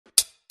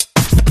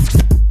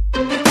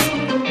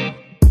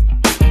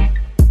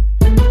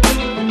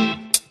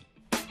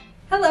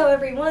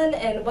everyone,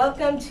 and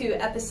welcome to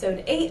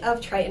episode 8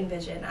 of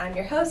TritonVision. I'm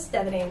your host,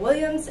 Devanée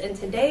Williams, and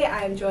today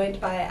I am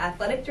joined by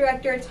Athletic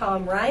Director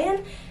Tom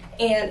Ryan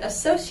and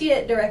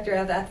Associate Director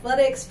of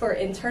Athletics for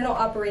Internal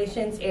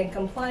Operations and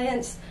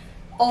Compliance,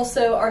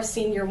 also our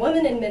Senior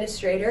Woman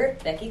Administrator,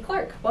 Becky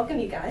Clark. Welcome,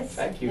 you guys.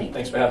 Thank you.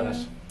 Thanks for having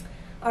us.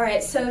 All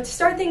right, so to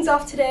start things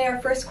off today, our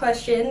first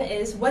question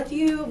is, what do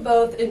you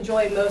both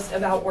enjoy most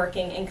about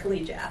working in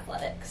collegiate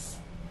athletics?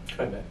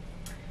 Go ahead,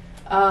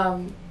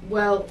 Ben.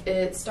 Well,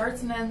 it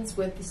starts and ends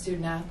with the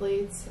student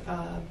athletes,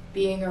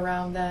 being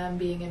around them,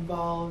 being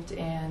involved,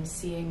 and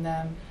seeing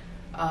them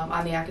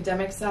on the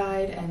academic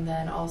side, and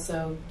then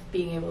also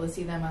being able to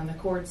see them on the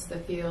courts, the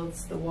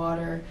fields, the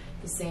water,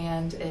 the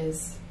sand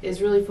is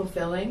really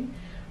fulfilling.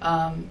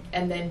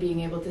 And then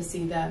being able to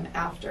see them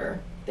after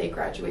they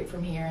graduate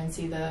from here and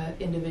see the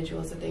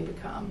individuals that they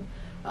become.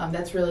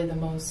 That's really the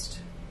most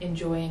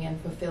enjoying and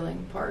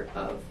fulfilling part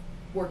of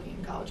working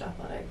in college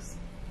athletics.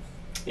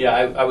 Yeah,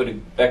 I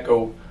would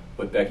echo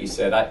what Becky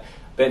said. I've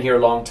been here a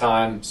long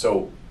time,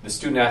 so the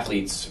student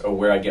athletes are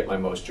where I get my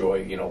most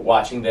joy. You know,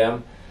 watching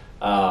them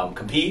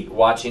compete,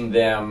 watching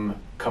them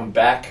come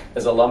back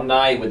as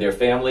alumni with their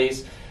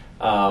families,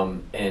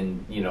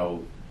 and you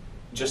know,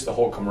 just the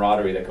whole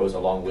camaraderie that goes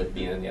along with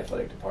being in the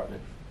athletic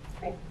department.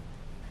 Great.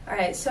 All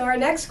right, so our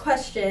next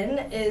question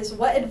is,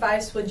 what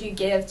advice would you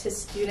give to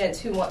students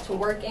who want to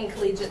work in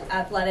collegiate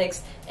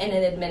athletics in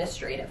an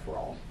administrative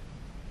role?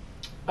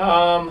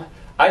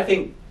 I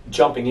think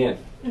jumping in.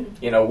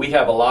 You know, we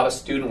have a lot of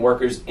student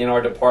workers in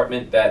our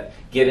department that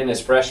get in as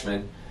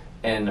freshmen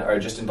and are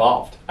just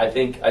involved. I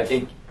think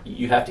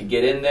you have to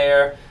get in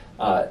there,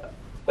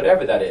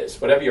 whatever that is,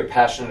 whatever you're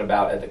passionate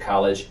about at the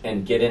college,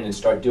 and get in and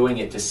start doing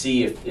it to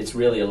see if it's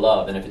really a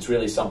love and if it's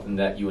really something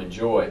that you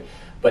enjoy.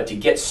 But to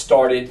get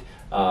started,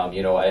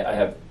 you know, I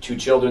have 2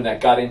 children that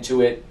got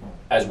into it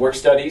as work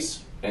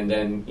studies and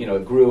then, you know,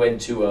 it grew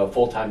into a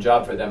full-time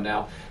job for them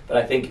now. But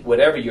I think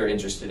whatever you're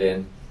interested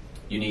in,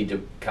 you need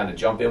to kind of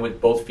jump in with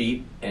both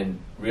feet and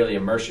really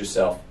immerse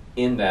yourself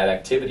in that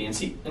activity and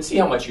see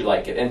how much you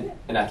like it.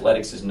 And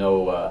athletics is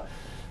no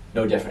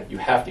different. You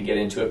have to get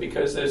into it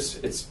because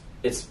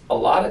it's a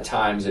lot of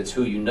times it's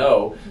who you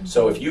know. Mm-hmm.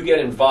 So if you get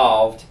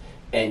involved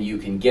and you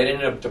can get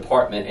in a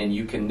department and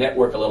you can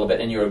network a little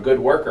bit and you're a good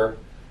worker,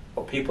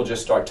 well, people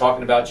just start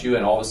talking about you,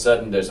 and all of a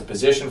sudden there's a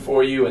position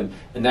for you, and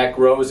that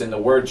grows, and the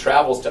word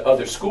travels to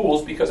other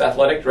schools because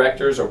athletic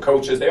directors or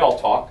coaches, they all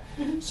talk.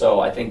 Mm-hmm.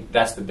 So I think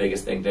that's the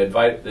biggest thing.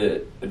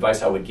 The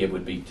advice I would give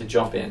would be to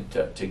jump in,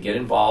 to get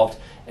involved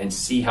and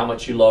see how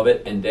much you love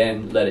it, and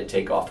then let it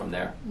take off from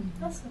there.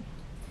 Mm-hmm. Awesome.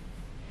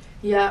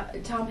 Yeah,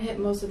 Tom hit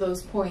most of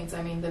those points.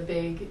 I mean, the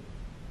big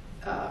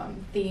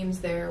themes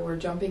there were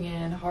jumping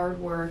in, hard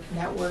work,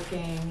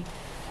 networking,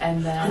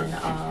 and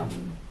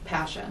then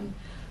passion.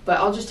 But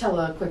I'll just tell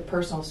a quick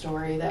personal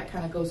story that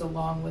kind of goes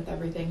along with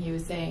everything he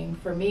was saying.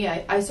 For me,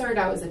 I started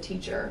out as a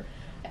teacher,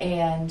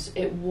 and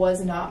it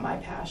was not my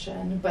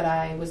passion, but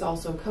I was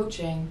also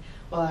coaching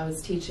while I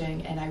was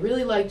teaching, and I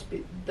really liked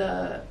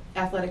the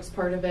athletics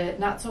part of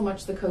it, not so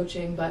much the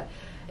coaching, but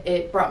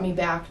it brought me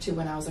back to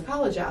when I was a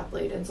college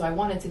athlete, and so I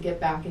wanted to get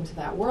back into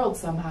that world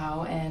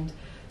somehow. And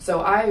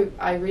so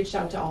I reached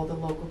out to all the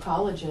local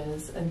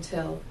colleges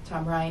until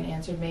Tom Ryan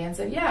answered me and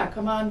said, yeah,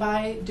 come on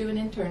by, do an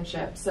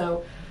internship.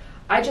 So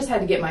I just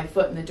had to get my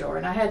foot in the door,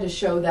 and I had to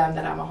show them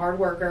that I'm a hard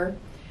worker,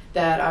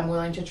 that I'm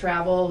willing to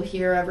travel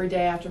here every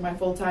day after my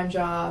full-time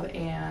job,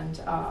 and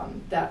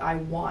that I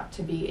want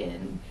to be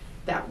in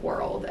that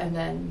world. And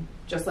then,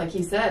 just like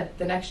he said,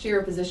 the next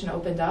year a position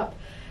opened up,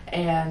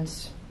 and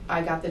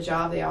I got the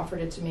job. They offered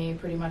it to me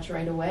pretty much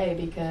right away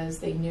because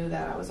they knew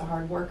that I was a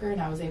hard worker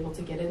and I was able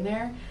to get in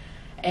there.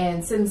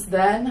 And since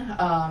then,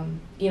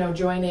 you know,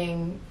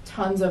 joining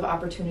tons of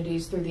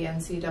opportunities through the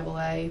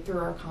NCAA, through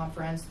our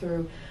conference,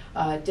 through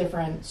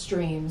different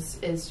streams,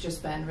 it's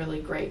just been really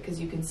great because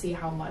you can see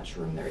how much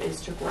room there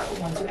is to grow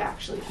once you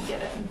actually can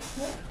get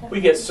in.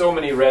 We get so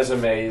many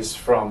resumes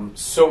from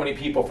so many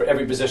people for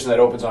every position that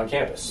opens on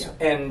campus.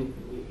 Yeah. And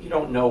you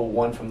don't know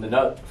one from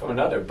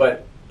another,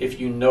 but if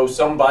you know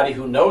somebody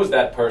who knows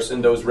that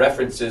person, those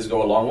references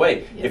go a long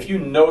way. Yeah. If you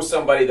know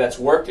somebody that's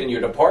worked in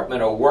your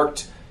department or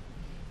worked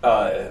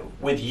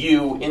with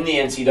you in the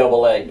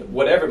NCAA,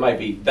 whatever it might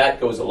be, that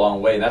goes a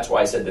long way. And that's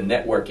why I said the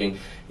networking,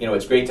 you know,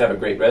 it's great to have a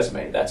great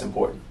resume. That's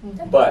important.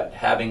 Mm-hmm. But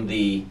having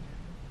the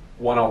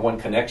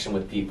one-on-one connection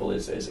with people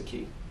is a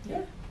key.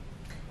 Yeah.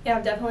 Yeah,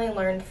 I've definitely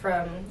learned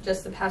from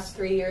just the past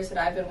 3 years that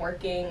I've been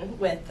working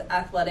with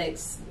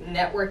athletics,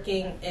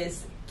 networking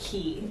is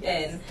key.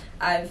 Yes. And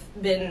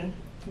I've been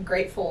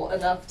grateful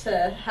enough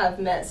to have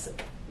met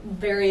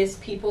various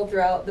people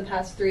throughout the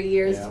past 3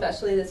 years, yeah.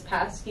 Especially this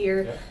past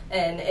year, yeah.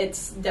 And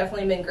it's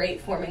definitely been great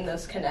forming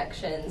those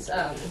connections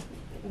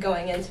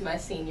going into my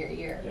senior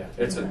year. Yeah,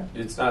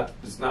 it's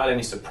not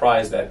any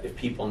surprise that if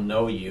people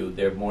know you,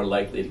 they're more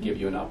likely to give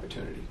you an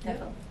opportunity.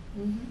 Definitely.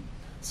 Mm-hmm.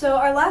 So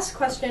our last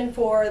question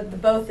for the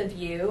both of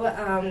you,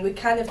 we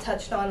kind of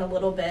touched on a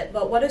little bit,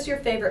 but what is your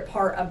favorite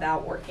part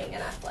about working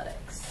in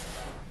athletics?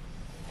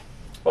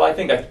 Well, I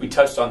think we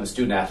touched on the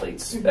student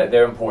athletes. That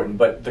they're important,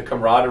 but the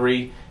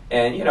camaraderie,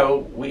 and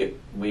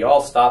we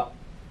all stop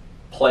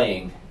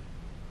playing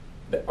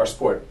our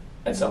sport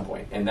at some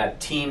point, and that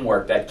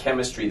teamwork, that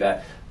chemistry,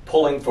 that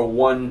pulling for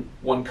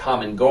one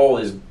common goal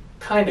is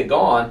kind of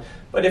gone.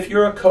 But if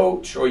you're a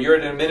coach or you're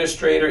an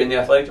administrator in the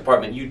athletic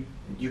department,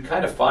 you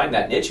kind of find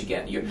that niche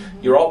again.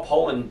 You're all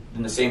pulling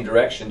in the same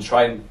direction,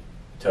 trying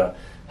to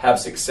have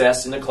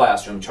success in the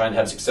classroom, trying to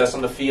have success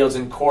on the fields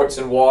and courts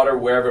and water,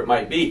 wherever it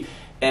might be.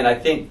 And I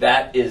think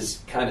that is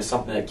kind of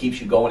something that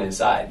keeps you going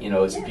inside.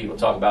 As people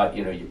talk about,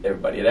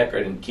 everybody at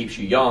Eckerd, and keeps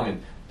you young,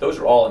 and those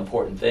are all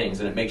important things,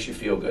 and it makes you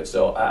feel good.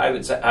 So I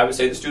would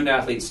say the student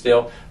athletes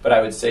still, but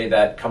I would say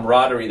that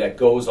camaraderie that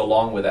goes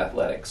along with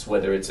athletics,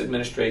 whether it's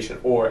administration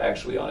or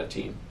actually on a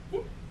team.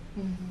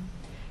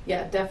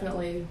 Yeah,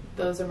 definitely.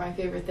 Those are my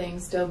favorite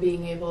things. Still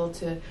being able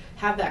to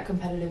have that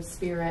competitive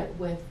spirit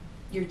with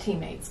your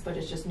teammates, but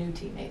it's just new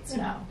teammates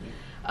now.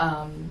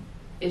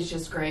 Is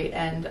just great,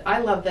 and I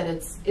love that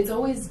it's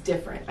always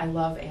different. I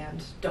love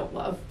and don't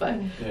love, but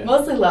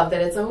mostly love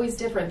that it's always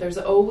different. There's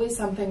always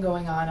something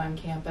going on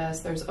campus.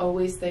 There's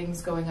always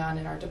things going on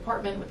in our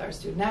department with our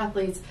student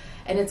athletes,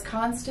 and it's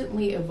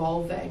constantly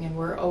evolving, and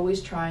we're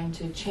always trying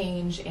to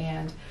change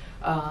and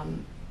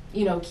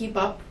keep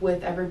up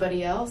with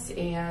everybody else,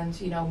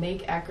 and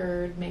make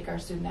Eckerd, make our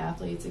student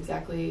athletes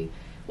exactly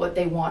what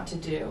they want to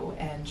do,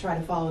 and try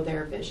to follow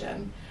their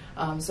vision.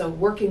 So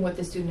working with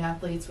the student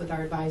athletes, with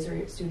our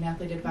student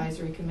athlete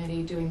advisory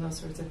committee, doing those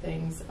sorts of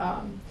things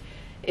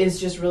is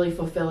just really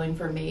fulfilling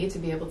for me, to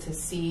be able to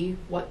see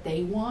what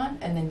they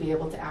want and then be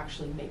able to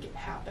actually make it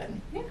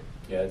happen.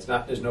 Yeah,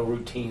 there's no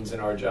routines in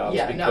our jobs,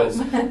 Yeah, because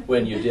no.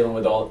 when you're dealing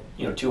with all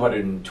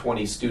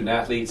 220 student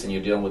athletes, and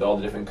you're dealing with all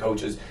the different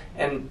coaches,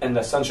 and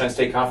the Sunshine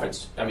State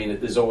Conference, I mean,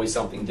 there's always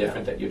something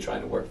different that you're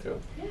trying to work through.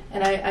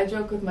 And I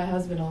joke with my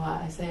husband a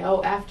lot. I say,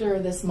 after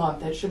this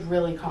month, it should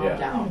really calm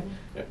down.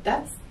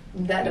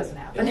 That doesn't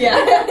happen.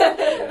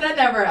 That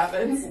never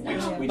happens.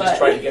 We just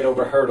try to get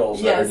over hurdles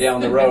that are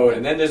down the road,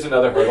 and then there's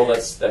another hurdle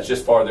that's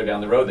just farther down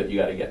the road that you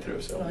got to get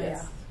through.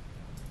 So.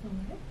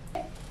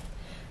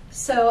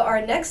 So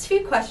our next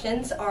few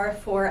questions are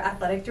for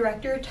Athletic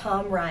Director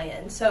Tom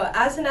Ryan. So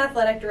as an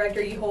Athletic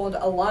Director, you hold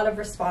a lot of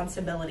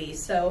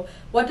responsibilities. So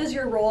what does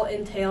your role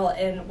entail,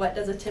 and what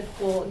does a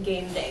typical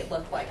game day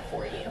look like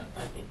for you?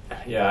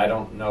 Yeah, I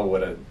don't know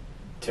what a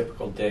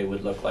typical day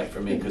would look like for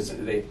me, because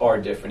they are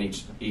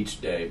different each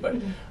day. But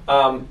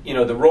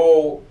the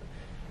role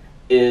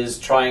is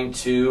trying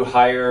to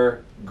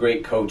hire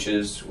great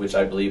coaches, which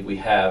I believe we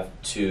have,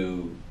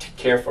 to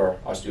care for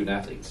our student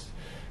athletes.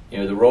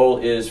 The role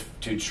is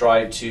to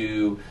try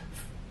to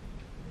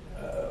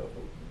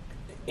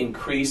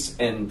increase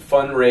and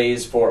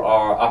fundraise for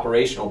our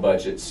operational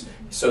budgets,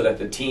 so that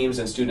the teams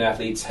and student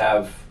athletes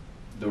have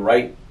the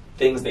right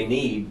things they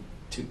need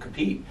to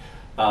compete.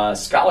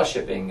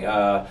 Scholarshiping.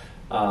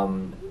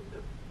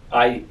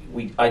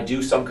 I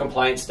do some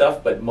compliance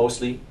stuff, but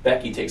mostly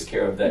Becky takes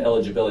care of the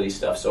eligibility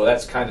stuff. So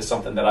that's kind of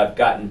something that I've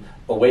gotten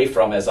away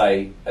from as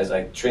I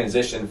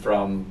transition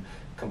from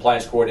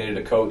compliance coordinator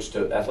to coach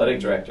to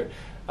athletic director.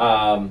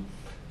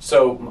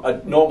 So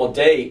a normal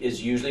day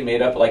is usually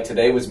made up, like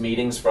today was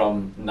meetings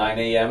from 9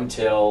 a.m.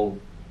 till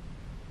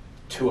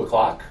 2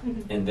 o'clock,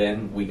 and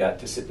then we got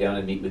to sit down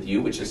and meet with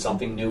you, which is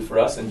something new for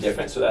us and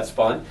different, so that's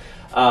fun.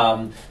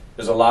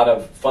 There's a lot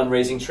of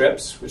fundraising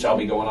trips, which I'll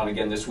be going on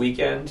again this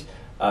weekend.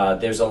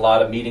 There's a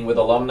lot of meeting with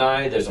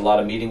alumni. There's a lot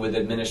of meeting with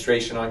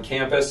administration on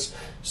campus.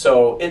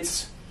 So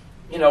it's,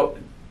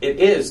 it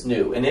is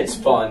new and it's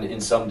fun in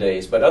some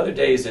days, but other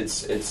days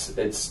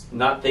it's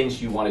not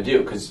things you want to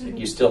do, because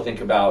you still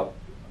think about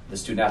the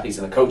student athletes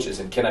and the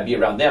coaches, and can I be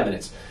around them? And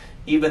it's,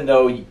 even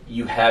though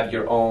you have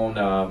your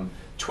own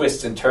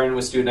twists and turns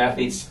with student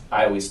athletes,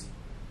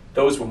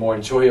 those were more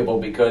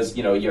enjoyable, because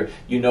you're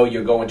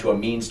going to a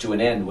means to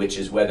an end, which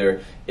is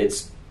whether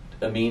it's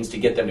a means to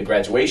get them to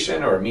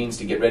graduation or a means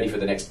to get ready for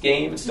the next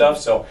game and stuff.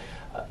 So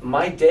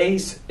my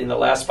days in the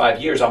last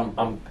 5 years,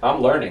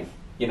 I'm learning,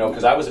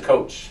 because I was a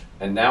coach,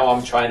 and now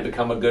I'm trying to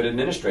become a good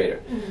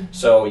administrator.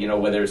 So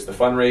whether it's the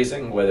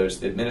fundraising, whether it's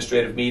the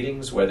administrative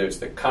meetings, whether it's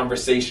the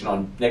conversation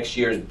on next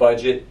year's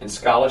budget and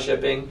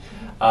scholarshiping,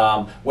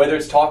 whether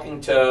it's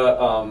talking to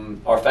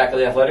our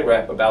faculty athletic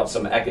rep about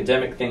some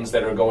academic things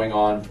that are going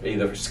on,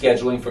 either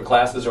scheduling for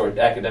classes or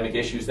academic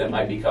issues that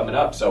might be coming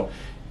up. So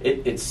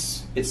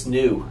it's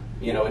new,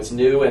 it's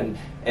new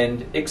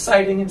and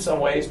exciting in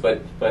some ways,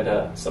 but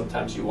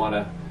sometimes you want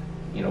to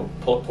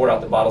pour out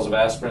the bottles of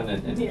aspirin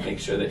and make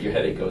sure that your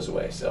headache goes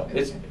away. So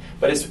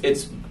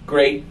it's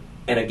great,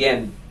 and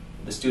again,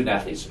 the student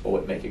athletes are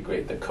what make it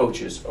great. The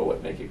coaches are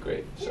what make it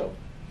great. So.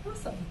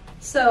 Awesome.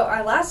 So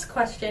our last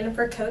question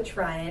for Coach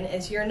Ryan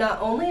is, you're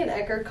not only an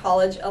Eckerd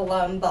College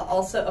alum, but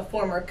also a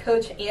former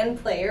coach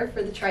and player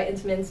for the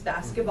Triton's men's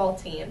basketball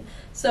team.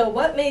 So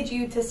what made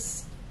you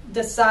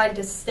decide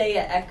to stay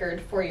at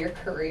Eckerd for your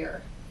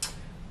career?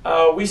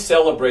 We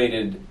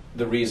celebrated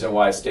the reason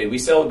why I stayed. We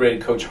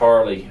celebrated Coach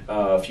Harley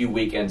a few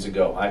weekends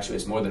ago. Actually,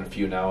 it's more than a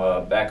few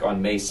now, back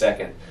on May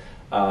 2nd.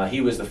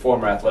 He was the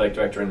former athletic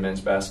director and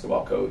men's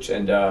basketball coach,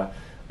 and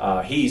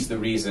he's the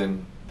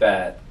reason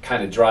that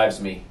kind of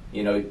drives me.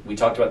 You know, we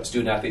talked about the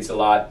student athletes a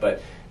lot,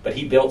 but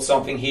he built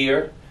something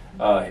here,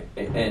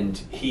 and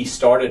he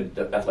started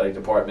the athletic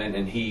department,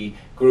 and he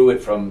grew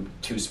it from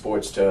 2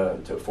 sports to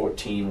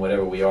 14,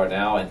 whatever we are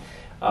now.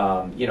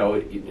 And you know,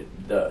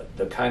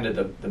 the kind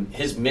of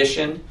his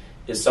mission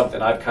is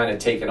something I've kind of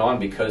taken on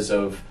because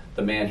of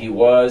the man he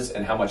was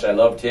and how much I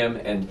loved him.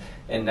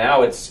 And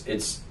now it's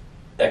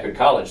Eckerd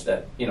College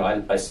that, you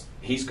know,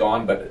 he's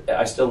gone, but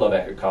I still love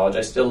Eckerd College.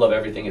 I still love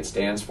everything it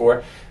stands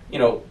for. You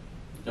know,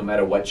 no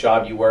matter what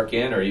job you work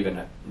in or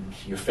even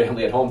your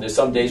family at home, there's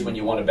some days when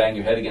you want to bang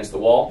your head against the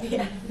wall.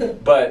 Yeah.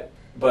 But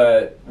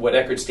what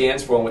Eckerd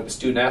stands for and what the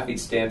student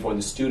athletes stand for and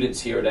the students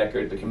here at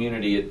Eckerd, the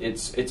community,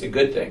 it's a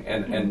good thing.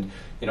 And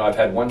you know, I've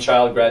had one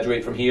child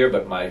graduate from here,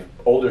 but my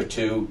older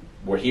 2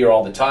 were here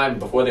all the time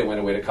before they went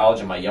away to college,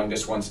 and my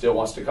youngest one still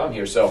wants to come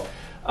here. So,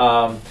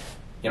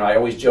 you know, I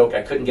always joke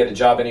I couldn't get a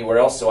job anywhere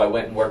else, so I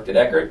went and worked at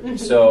Eckerd.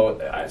 So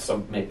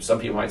some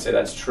people might say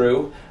that's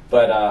true,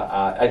 but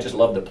I just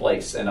love the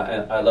place, and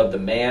I love the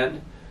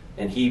man,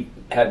 and he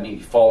had me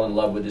fall in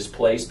love with this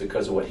place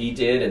because of what he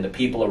did and the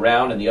people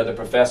around and the other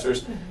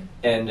professors.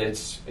 And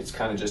it's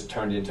kind of just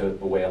turned into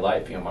a way of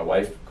life. You know, my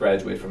wife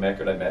graduated from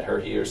Eckerd. I met her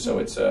here, so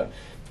it's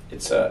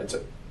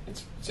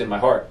in my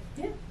heart.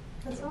 Yeah,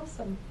 that's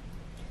awesome.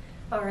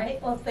 All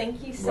right, well,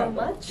 thank you so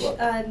much.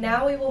 Welcome.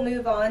 Now we will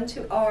move on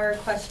to our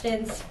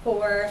questions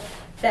for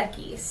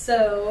Becky.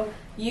 So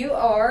you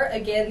are,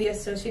 again, the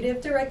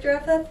Associate Director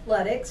of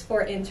Athletics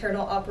for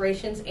Internal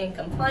Operations and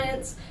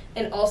Compliance,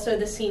 and also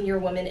the Senior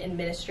Women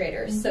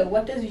Administrator. So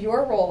what does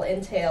your role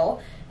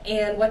entail,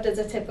 and what does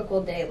a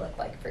typical day look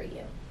like for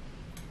you?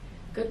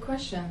 Good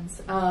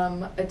questions.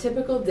 A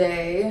typical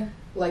day,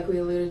 like we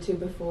alluded to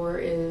before,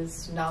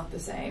 is not the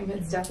same.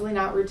 It's definitely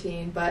not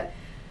routine, but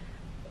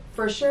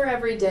for sure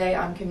every day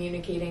I'm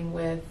communicating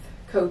with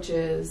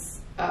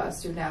coaches,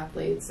 student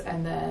athletes,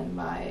 and then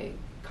my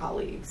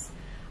colleagues,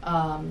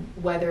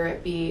 whether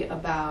it be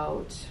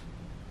about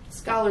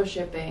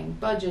scholarshiping,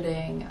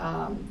 budgeting,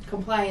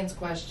 compliance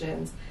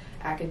questions,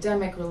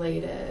 academic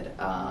related,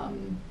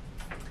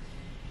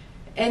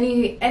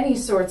 any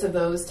sorts of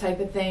those type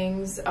of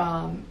things.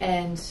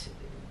 And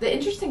the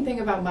interesting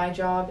thing about my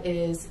job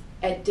is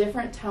at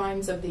different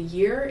times of the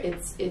year,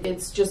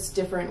 it's just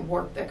different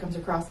work that comes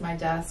across my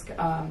desk.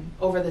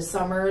 Over the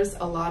summers,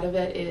 a lot of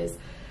it is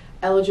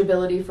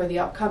eligibility for the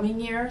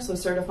upcoming year, so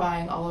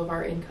certifying all of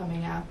our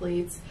incoming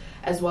athletes,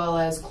 as well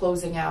as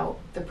closing out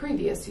the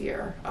previous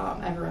year.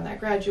 Everyone that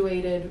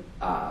graduated,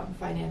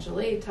 financial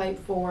aid type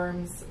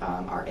forms,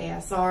 our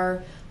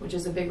ASR, which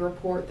is a big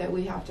report that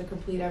we have to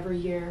complete every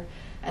year,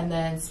 and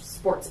then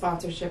sports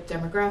sponsorship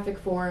demographic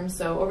forms.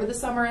 So over the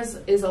summer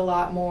is a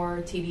lot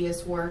more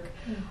tedious work,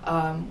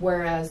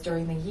 whereas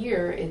during the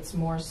year it's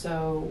more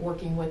so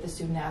working with the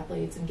student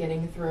athletes and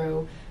getting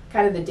through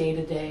kind of the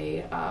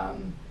day-to-day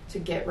to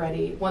get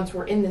ready once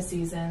we're in the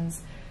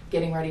seasons,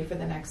 getting ready for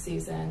the next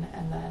season,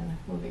 and then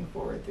moving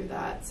forward through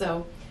that.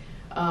 So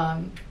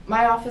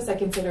my office I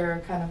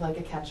consider kind of like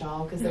a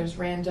catch-all because there's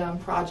random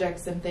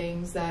projects and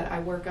things that I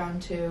work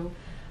on too.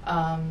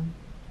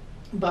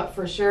 But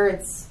for sure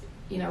it's,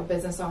 you know,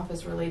 business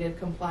office related,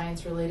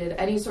 compliance related,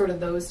 any sort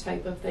of those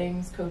type of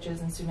things,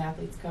 coaches and student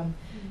athletes come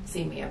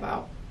see me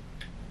about.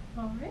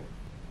 All right.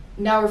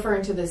 Now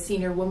referring to the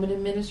senior woman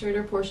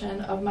administrator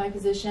portion of my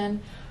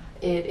position,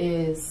 it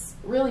is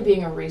really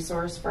being a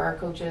resource for our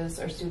coaches,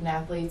 our student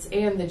athletes,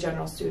 and the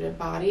general student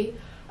body.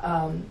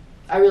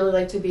 I really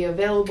like to be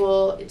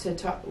available to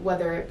talk,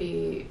 whether it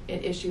be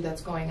an issue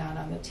that's going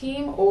on the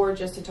team or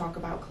just to talk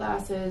about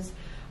classes.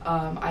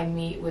 I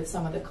meet with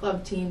some of the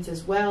club teams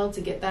as well to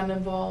get them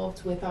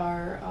involved with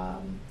our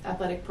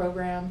athletic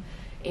program,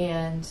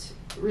 and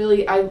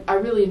really I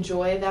really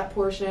enjoy that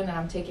portion, and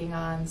I'm taking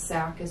on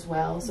SAC as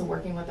well, so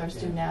working with our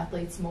student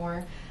athletes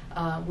more.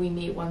 We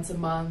meet once a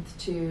month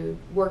to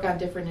work on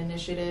different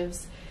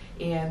initiatives,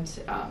 and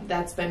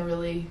that's been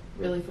really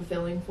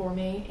fulfilling for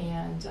me,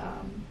 and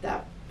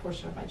that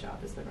portion of my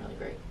job has been really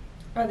great.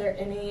 Are there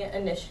any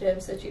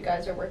initiatives that you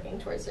guys are working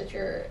towards that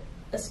you're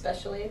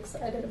especially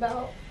excited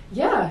about?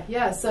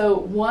 Yeah. So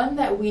one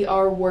that we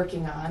are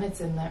working on,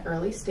 it's in the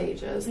early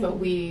stages, but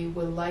we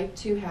would like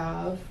to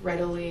have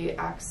readily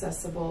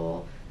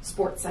accessible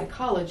sports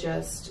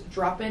psychologist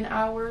drop-in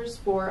hours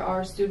for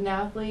our student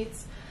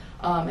athletes.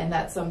 And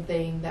that's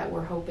something that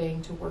we're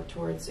hoping to work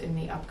towards in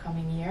the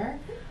upcoming year.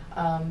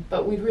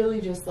 But we'd really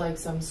just like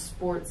some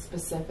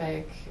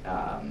sports-specific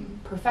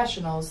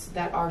professionals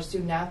that our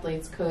student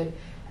athletes could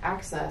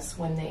access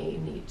when they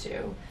need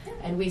to.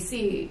 And we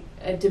see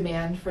a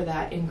demand for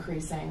that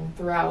increasing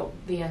throughout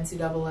the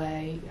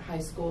NCAA, high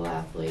school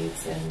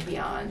athletes, and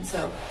beyond.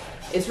 So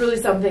it's really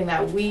something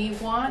that we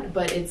want,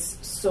 but it's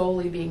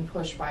solely being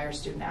pushed by our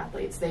student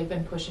athletes. They've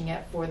been pushing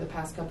it for the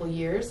past couple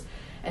years,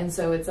 and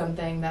so it's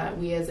something that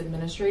we as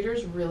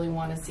administrators really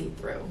want to see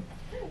through.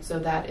 So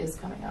that is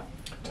coming up.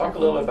 Talk a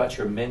little about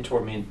your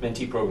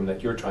mentee program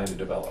that you're trying to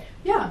develop.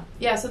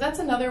 Yeah, so that's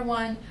another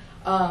one.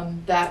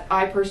 that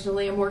I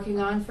personally am working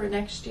on for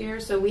next year.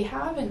 So we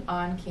have an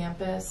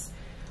on-campus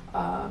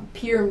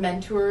peer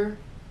mentor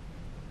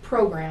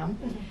program,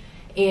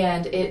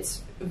 and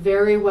it's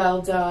very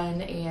well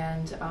done,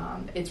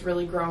 and it's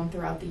really grown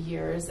throughout the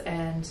years,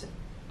 and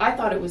I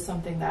thought it was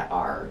something that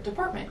our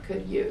department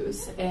could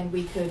use, and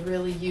we could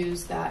really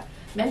use that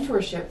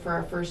mentorship for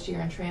our first year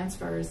in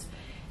transfers.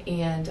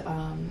 And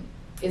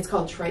it's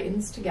called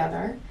Tritons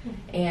Together,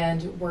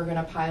 and we're going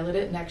to pilot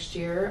it next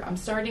year. I'm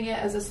starting it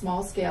as a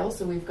small scale,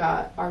 so we've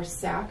got our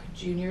SAC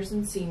juniors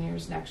and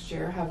seniors next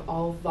year have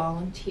all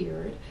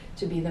volunteered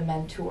to be the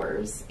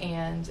mentors,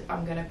 and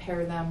I'm going to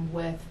pair them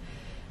with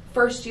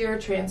first year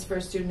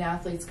transfer student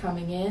athletes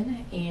coming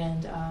in,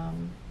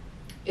 and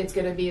it's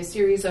going to be a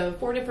series of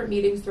 4 different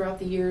meetings throughout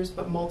the years,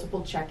 but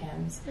multiple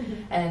check-ins.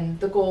 And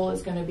the goal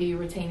is going to be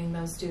retaining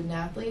those student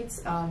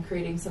athletes,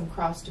 creating some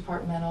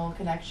cross-departmental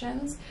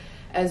connections,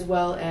 as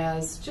well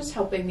as just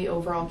helping the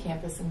overall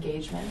campus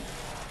engagement.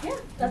 Yeah,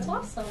 that's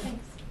awesome.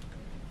 Thanks.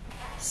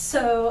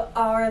 So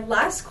our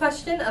last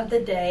question of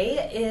the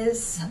day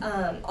is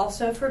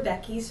also for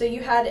Becky. So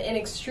you had an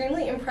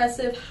extremely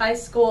impressive high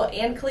school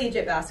and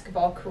collegiate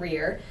basketball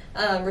career,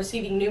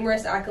 receiving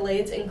numerous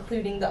accolades,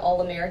 including the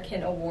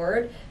All-American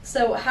Award.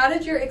 So how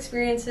did your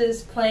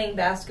experiences playing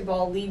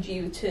basketball lead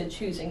you to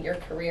choosing your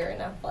career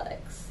in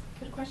athletics?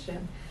 Good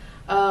question.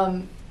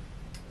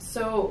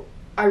 So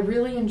I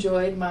really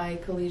enjoyed my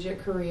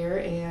collegiate career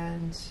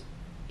and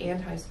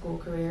high school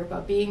career,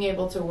 but being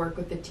able to work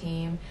with the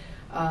team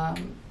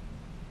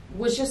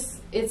was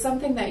just, it's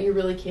something that you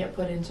really can't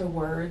put into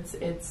words.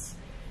 It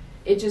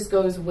just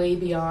goes way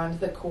beyond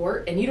the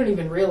court, and you don't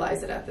even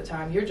realize it at the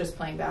time. You're just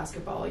playing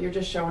basketball. You're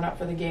just showing up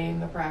for the game,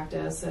 the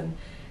practice,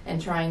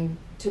 and trying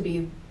to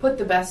be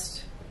the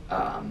best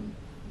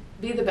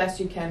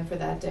you can for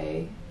that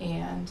day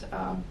and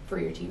for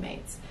your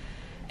teammates.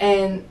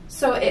 And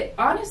so it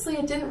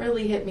didn't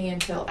really hit me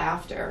until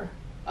after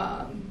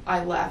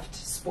I left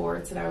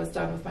sports and I was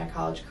done with my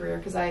college career,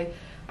 because I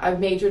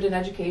majored in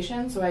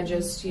education, so I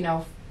just,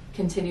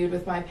 continued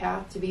with my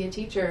path to be a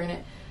teacher.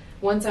 And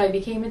once I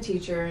became a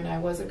teacher and I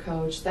was a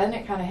coach, then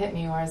it kind of hit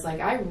me where I was like,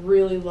 I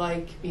really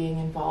like being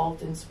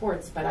involved in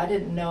sports, but I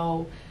didn't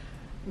know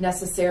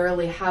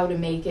necessarily how to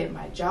make it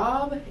my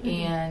job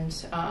and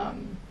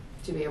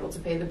to be able to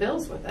pay the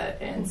bills with it.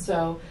 And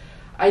so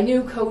I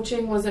knew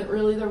coaching wasn't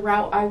really the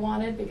route I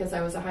wanted, because I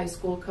was a high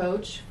school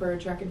coach for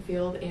track and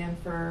field and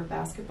for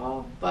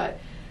basketball, but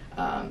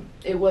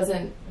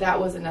that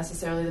wasn't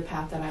necessarily the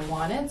path that I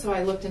wanted. So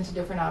I looked into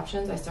different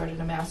options. I started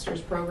a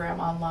master's program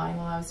online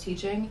while I was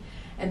teaching,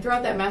 and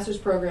throughout that master's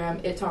program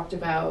it talked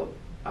about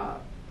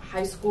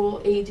high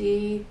school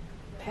AD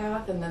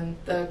path and then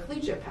the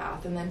collegiate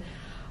path. And then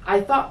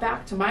I thought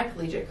back to my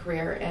collegiate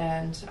career,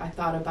 and I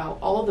thought about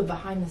all the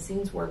behind the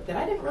scenes work that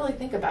I didn't really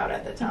think about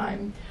at the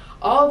time.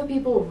 All the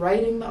people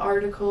writing the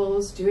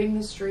articles, doing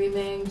the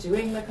streaming,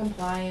 doing the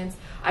compliance.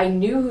 I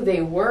knew who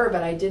they were,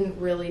 but I didn't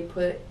really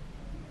put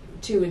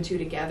 2 and 2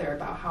 together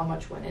about how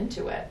much went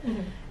into it.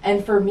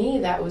 And for me,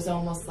 that was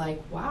almost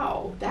like,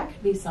 wow, that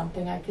could be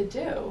something I could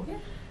do.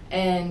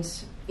 And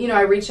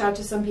I reached out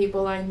to some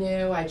people I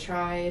knew. I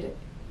tried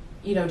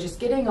just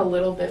getting a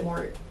little bit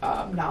more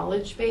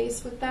knowledge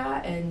base with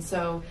that. And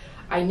so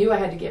I knew I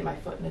had to get my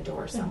foot in the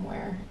door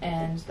somewhere.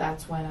 And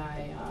that's when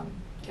I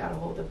got a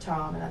hold of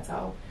Tom, and that's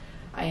how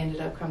I ended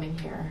up coming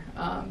here.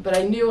 But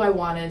I knew I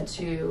wanted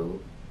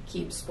to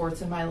keep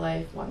sports in my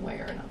life one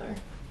way or another.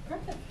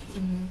 Perfect.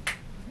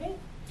 Great.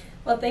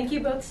 Well, thank you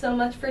both so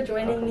much for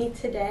joining me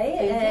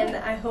today, and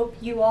I hope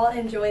you all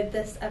enjoyed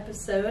this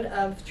episode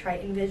of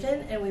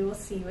TritonVision, and we will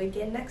see you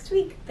again next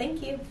week.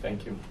 Thank you.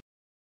 Thank you.